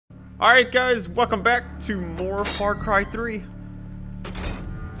Alright guys, welcome back to more Far Cry 3.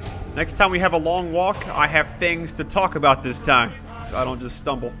 Next time we have a long walk, I have things to talk about this time, so I don't just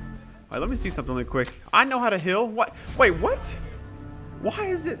stumble. Alright, let me see something really quick. I know how to heal. What? Wait, what? Why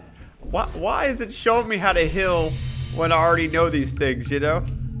is it showing me how to heal when I already know these things, you know?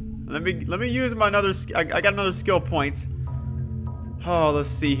 Let me use my I got another skill point. Oh, let's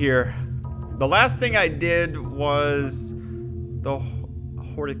see here. The last thing I did was the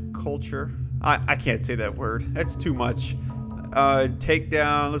horticulture. I can't say that word. That's too much.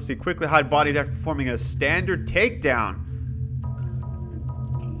 Takedown. Let's see. Quickly hide bodies after performing a standard takedown.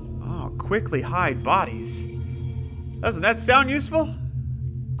 Oh, quickly hide bodies. Doesn't that sound useful?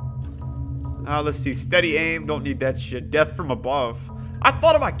 Let's see. Steady aim. Don't need that shit. Death from above. I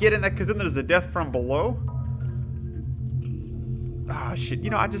thought about getting that because then there's a death from below. Ah, shit. You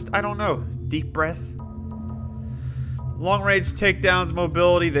know, I don't know. Deep breath. Long range takedowns,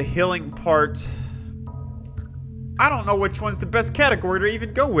 mobility, the healing part. I don't know which one's the best category to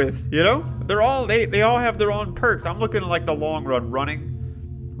even go with, you know? They all have their own perks. I'm looking at like the long run,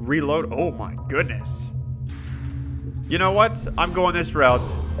 running, reload. Oh my goodness. You know what? I'm going this route.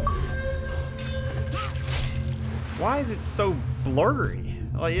 Why is it so blurry?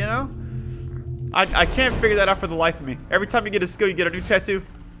 Like, you know? I can't figure that out for the life of me. Every time you get a skill, you get a new tattoo.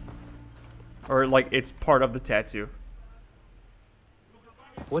 Or like it's part of the tattoo.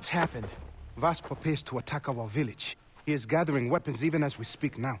 What's happened? Vas prepares to attack our village. He is gathering weapons even as we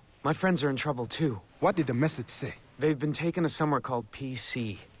speak now. My friends are in trouble too. What did the message say? They've been taken to somewhere called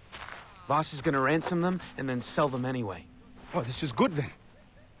PC. Voss is gonna ransom them and then sell them anyway. Oh, this is good then.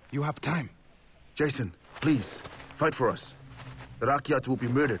 You have time. Jason, please, fight for us. The Rakyat will be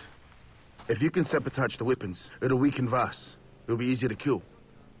murdered. If you can sabotage the weapons, it'll weaken Vas. It'll be easier to kill.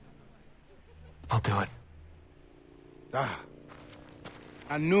 I'll do it. Ah.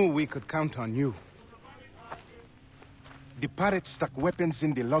 I knew we could count on you. The pirates stuck weapons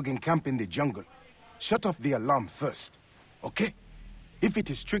in the logging camp in the jungle. Shut off the alarm first, okay? If it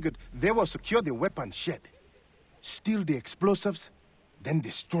is triggered, they will secure the weapon shed. Steal the explosives, then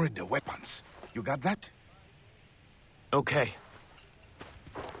destroy the weapons. You got that? Okay.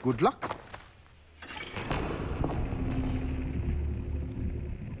 Good luck.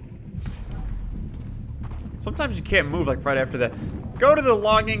 Sometimes you can't move like right after that. Go to the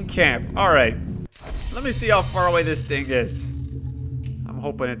logging camp. Alright. Let me see how far away this thing is. I'm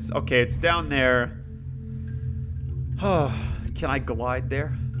hoping it's... Okay, it's down there. Oh, can I glide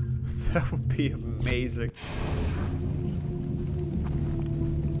there? That would be amazing.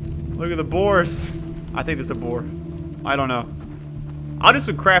 Look at the boars. I think there's a boar. I don't know. I'll do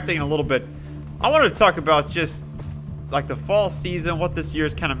some crafting in a little bit. I wanted to talk about just like the fall season, what this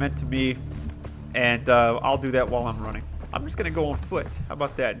year's kind of meant to me. And I'll do that while I'm running. I'm just going to go on foot. How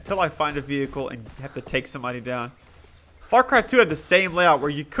about that? Until I find a vehicle and have to take somebody down. Far Cry 2 had the same layout where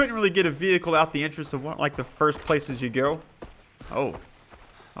you couldn't really get a vehicle out the entrance of one, like the first places you go. Oh.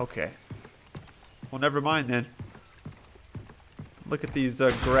 Okay. Well, never mind then. Look at these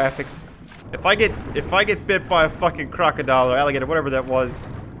graphics. If I get bit by a fucking crocodile or alligator, whatever that was.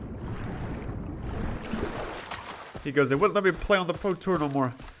 He goes, they wouldn't let me play on the Pro Tour no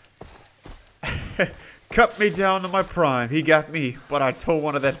more. Cut me down to my prime. He got me, but I tore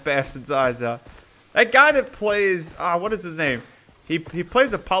one of that bastard's eyes out. That guy that plays, what is his name? He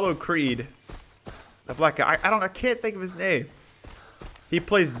plays Apollo Creed. The black guy. I can't think of his name. He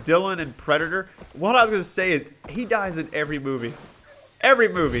plays Dylan in Predator. What I was gonna say is he dies in every movie. Every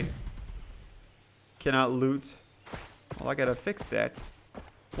movie. Cannot loot. Well, I gotta fix that.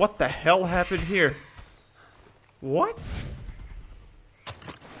 What the hell happened here? What?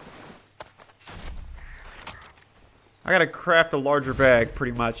 I gotta craft a larger bag,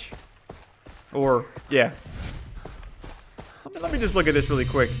 pretty much. Or, yeah. Let me just look at this really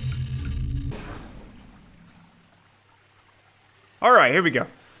quick. Alright, here we go.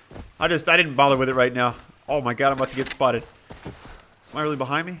 I didn't bother with it right now. Oh my god, I'm about to get spotted. Is somebody really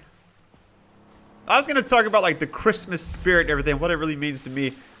behind me? I was gonna talk about, like, the Christmas spirit and everything, what it really means to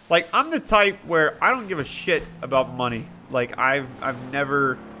me. Like, I'm the type where I don't give a shit about money. Like, I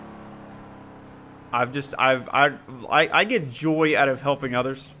get joy out of helping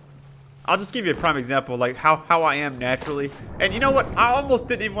others. I'll just give you a prime example, like how I am naturally. And you know what? I almost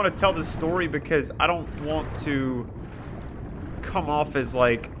didn't even want to tell this story because I don't want to come off as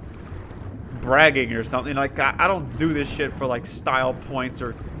like bragging or something. Like I don't do this shit for like style points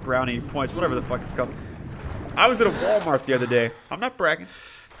or brownie points, whatever the fuck it's called. I was at a Walmart the other day. I'm not bragging.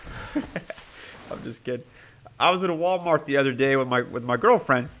 I'm just kidding. I was at a Walmart the other day with my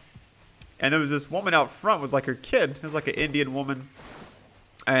girlfriend. And there was this woman out front with like her kid. It was like an Indian woman.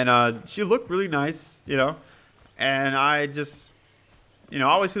 And she looked really nice, you know. And I just, you know,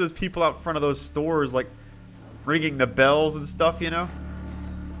 I always see those people out front of those stores, like, ringing the bells and stuff, you know.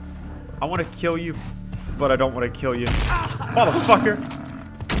 I want to kill you, but I don't want to kill you. Motherfucker!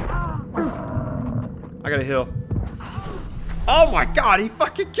 I gotta heal. Oh my god, he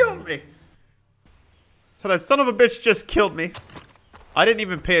fucking killed me! So that son of a bitch just killed me. I didn't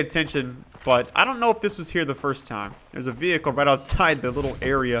even pay attention, but I don't know if this was here the first time. There's a vehicle right outside the little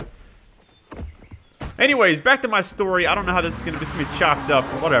area. Anyways, back to my story. I don't know how this is gonna be. It's gonna be chopped up,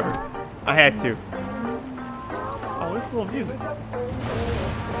 but whatever. I had to. Oh, there's a little music.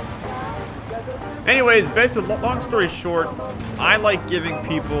 Anyways, basically, long story short, I like giving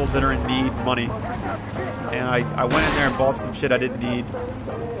people that are in need money. And I went in there and bought some shit I didn't need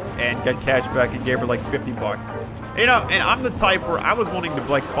and got cash back and gave her like 50 bucks. You know, and I'm the type where I was wanting to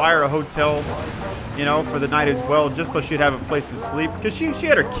like buy her a hotel, you know, for the night as well, just so she'd have a place to sleep. Because she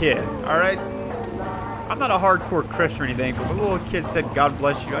had her kid, alright? I'm not a hardcore Christian or anything, but when the little kid said, God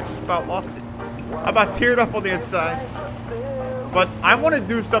bless you, I just about lost it. I about teared up on the inside. But I want to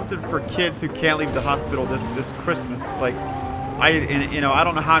do something for kids who can't leave the hospital this Christmas. Like, you know, I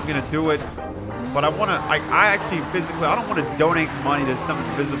don't know how I'm going to do it. But I want to, I actually physically, I don't want to donate money to some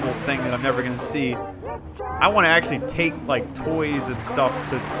invisible thing that I'm never going to see. I want to actually take, like, toys and stuff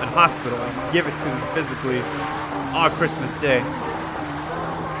to a hospital and give it to them physically on Christmas Day.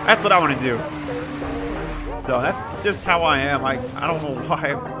 That's what I want to do. So that's just how I am. I don't know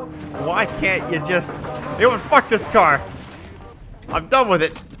why. Why can't you just, you know what, fuck this car. I'm done with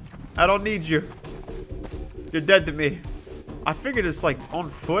it. I don't need you. You're dead to me. I figured it's like on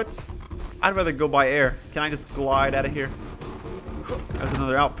foot. I'd rather go by air. Can I just glide out of here? There's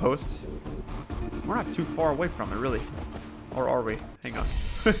another outpost. We're not too far away from it, really. Or are we? Hang on.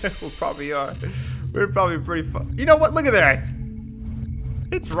 We probably are. We're probably pretty far. You know what? Look at that.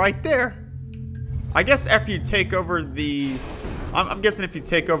 It's right there. I guess after you take over the... I'm guessing if you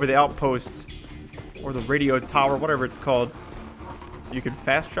take over the outpost or the radio tower, whatever it's called, you can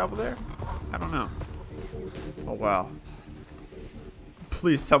fast travel there? I don't know. Oh, wow.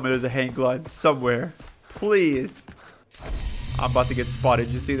 Please tell me there's a hang glide somewhere. Please. I'm about to get spotted.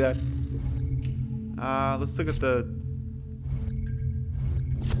 Did you see that? Let's look at the...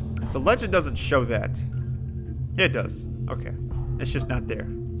 The legend doesn't show that. Yeah, it does. Okay. It's just not there.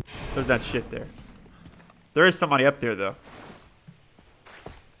 There's that shit there. There is somebody up there, though.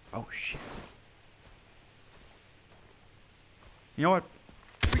 Oh, shit. You know what?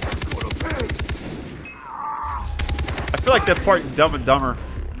 I feel like that part in Dumb and Dumber,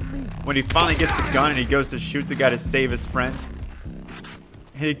 when he finally gets the gun and he goes to shoot the guy to save his friend.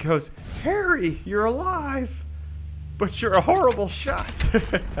 And he goes, Harry, you're alive, but you're a horrible shot.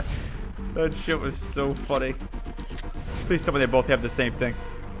 That shit was so funny. Please tell me they both have the same thing.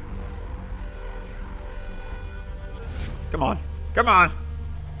 Come on. Come on.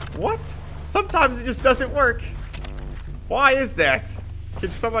 What? Sometimes it just doesn't work. Why is that?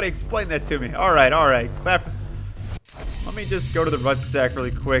 Can somebody explain that to me? Alright, alright. Clap. Let me just go to the rut sack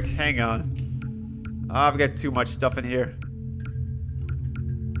really quick. Hang on. I've got too much stuff in here.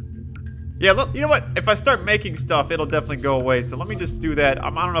 Yeah, look, you know what? If I start making stuff, it'll definitely go away. So let me just do that. I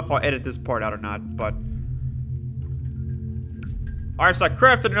don't know if I'll edit this part out or not, but... Alright, so I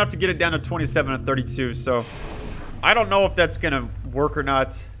crafted enough to get it down to 27 and 32, so... I don't know if that's gonna work or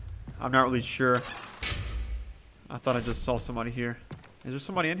not. I'm not really sure. I thought I just saw somebody here. Is there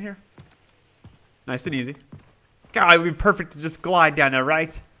somebody in here? Nice and easy. God, it would be perfect to just glide down there,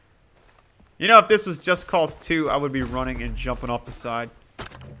 right? You know, if this was Just Cause 2, I would be running and jumping off the side.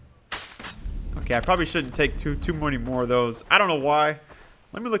 Okay, I probably shouldn't take too many more of those. I don't know why.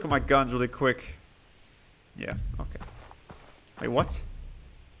 Let me look at my guns really quick. Yeah, okay. Wait, what?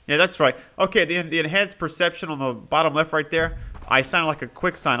 Yeah, that's right. Okay, the enhanced perception on the bottom left right there. I sounded like a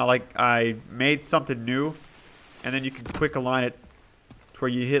quick sign. I made something new, and then you can quick align it to where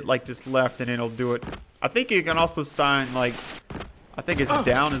you hit like just left, and it'll do it. I think you can also sign like, I think it's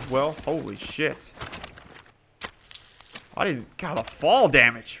down as well. Holy shit! I didn't. God, the fall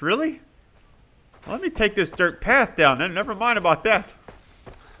damage. Really? Well, let me take this dirt path down. Then never mind about that.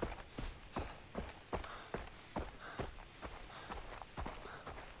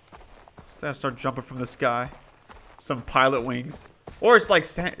 Start jumping from the sky. Some pilot wings. Or it's like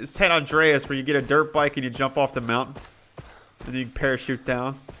San Andreas where you get a dirt bike and you jump off the mountain. And then you parachute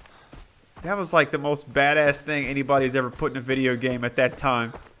down. That was like the most badass thing anybody's ever put in a video game at that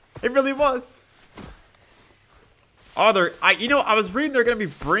time. It really was. Oh, you know, I was reading they're going to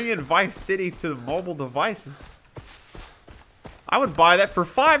be bringing Vice City to the mobile devices. I would buy that for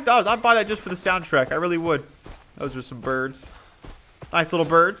 $5. I'd buy that just for the soundtrack. I really would. Those are some birds. Nice little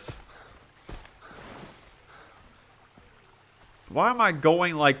birds. Why am I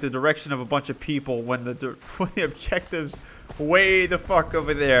going like the direction of a bunch of people when the objective's way the fuck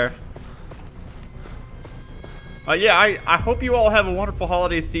over there? Yeah, I hope you all have a wonderful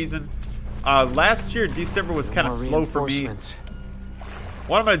holiday season. Last year, December was kind of slow for me.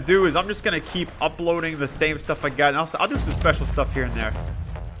 What I'm going to do is I'm just going to keep uploading the same stuff I got. And I'll do some special stuff here and there.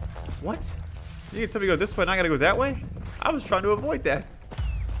 What? You can tell me to go this way and I got to go that way? I was trying to avoid that.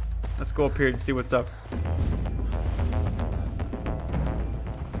 Let's go up here and see what's up.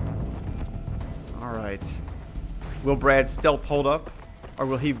 Alright. Will Brad's stealth hold up? Or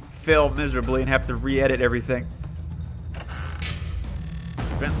will he fail miserably and have to re-edit everything?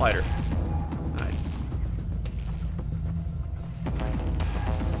 Spent lighter. Nice.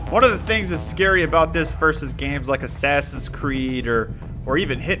 One of the things that's scary about this versus games like Assassin's Creed or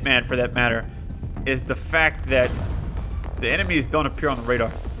even Hitman for that matter is the fact that the enemies don't appear on the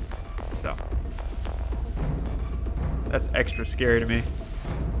radar. So that's extra scary to me.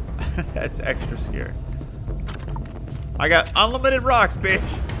 That's extra scary. I got unlimited rocks,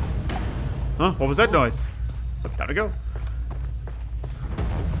 bitch. Huh? What was that noise? Time to go.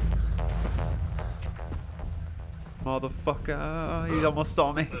 Motherfucker, he almost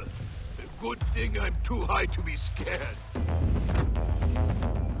saw me. Good thing I'm too high to be scared.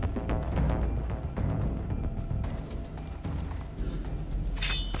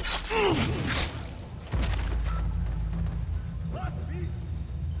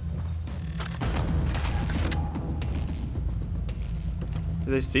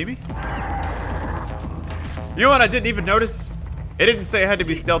 Did they see me? You know what I didn't even notice? It didn't say I had to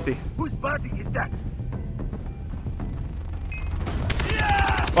be stealthy. Whose body is that?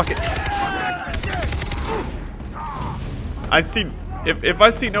 Fuck it. If I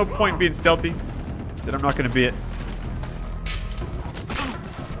see no point being stealthy, then I'm not gonna be it.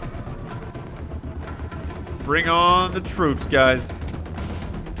 Bring on the troops, guys.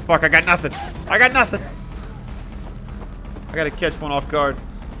 Fuck, I got nothing. I got nothing. I gotta catch one off guard.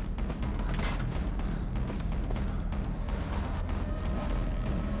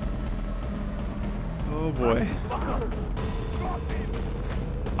 Oh boy.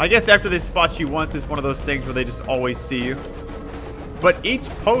 I guess after they spot you once, it's one of those things where they just always see you. But each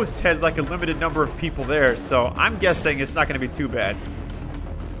post has like a limited number of people there, so I'm guessing it's not going to be too bad.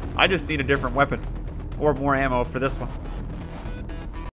 I just need a different weapon. Or more ammo for this one.